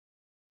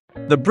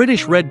The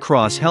British Red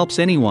Cross helps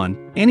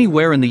anyone,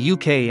 anywhere in the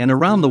UK and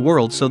around the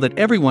world so that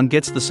everyone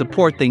gets the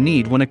support they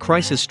need when a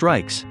crisis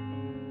strikes.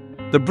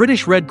 The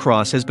British Red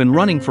Cross has been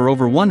running for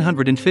over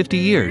 150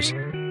 years.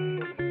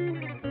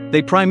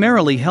 They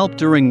primarily helped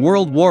during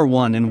World War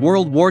I and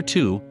World War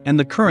II, and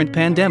the current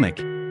pandemic.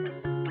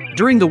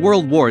 During the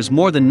World Wars,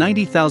 more than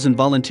 90,000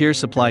 volunteers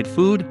supplied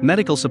food,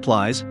 medical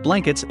supplies,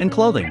 blankets, and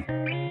clothing.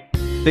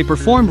 They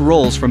performed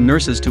roles from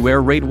nurses to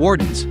air raid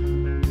wardens.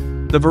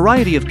 The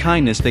variety of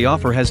kindness they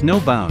offer has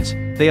no bounds.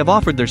 They have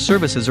offered their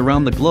services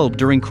around the globe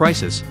during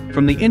crisis,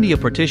 from the India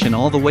partition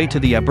all the way to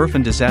the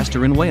Aberfan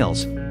disaster in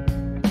Wales.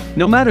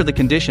 No matter the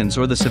conditions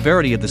or the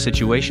severity of the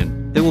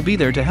situation, they will be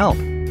there to help.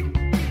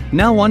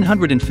 Now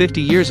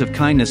 150 years of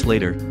kindness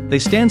later, they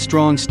stand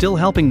strong, still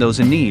helping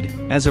those in need.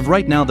 As of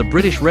right now, the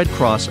British Red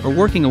Cross are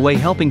working away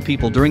helping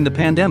people during the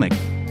pandemic.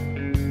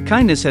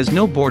 Kindness has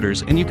no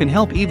borders, and you can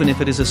help even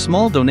if it is a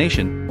small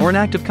donation or an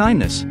act of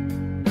kindness.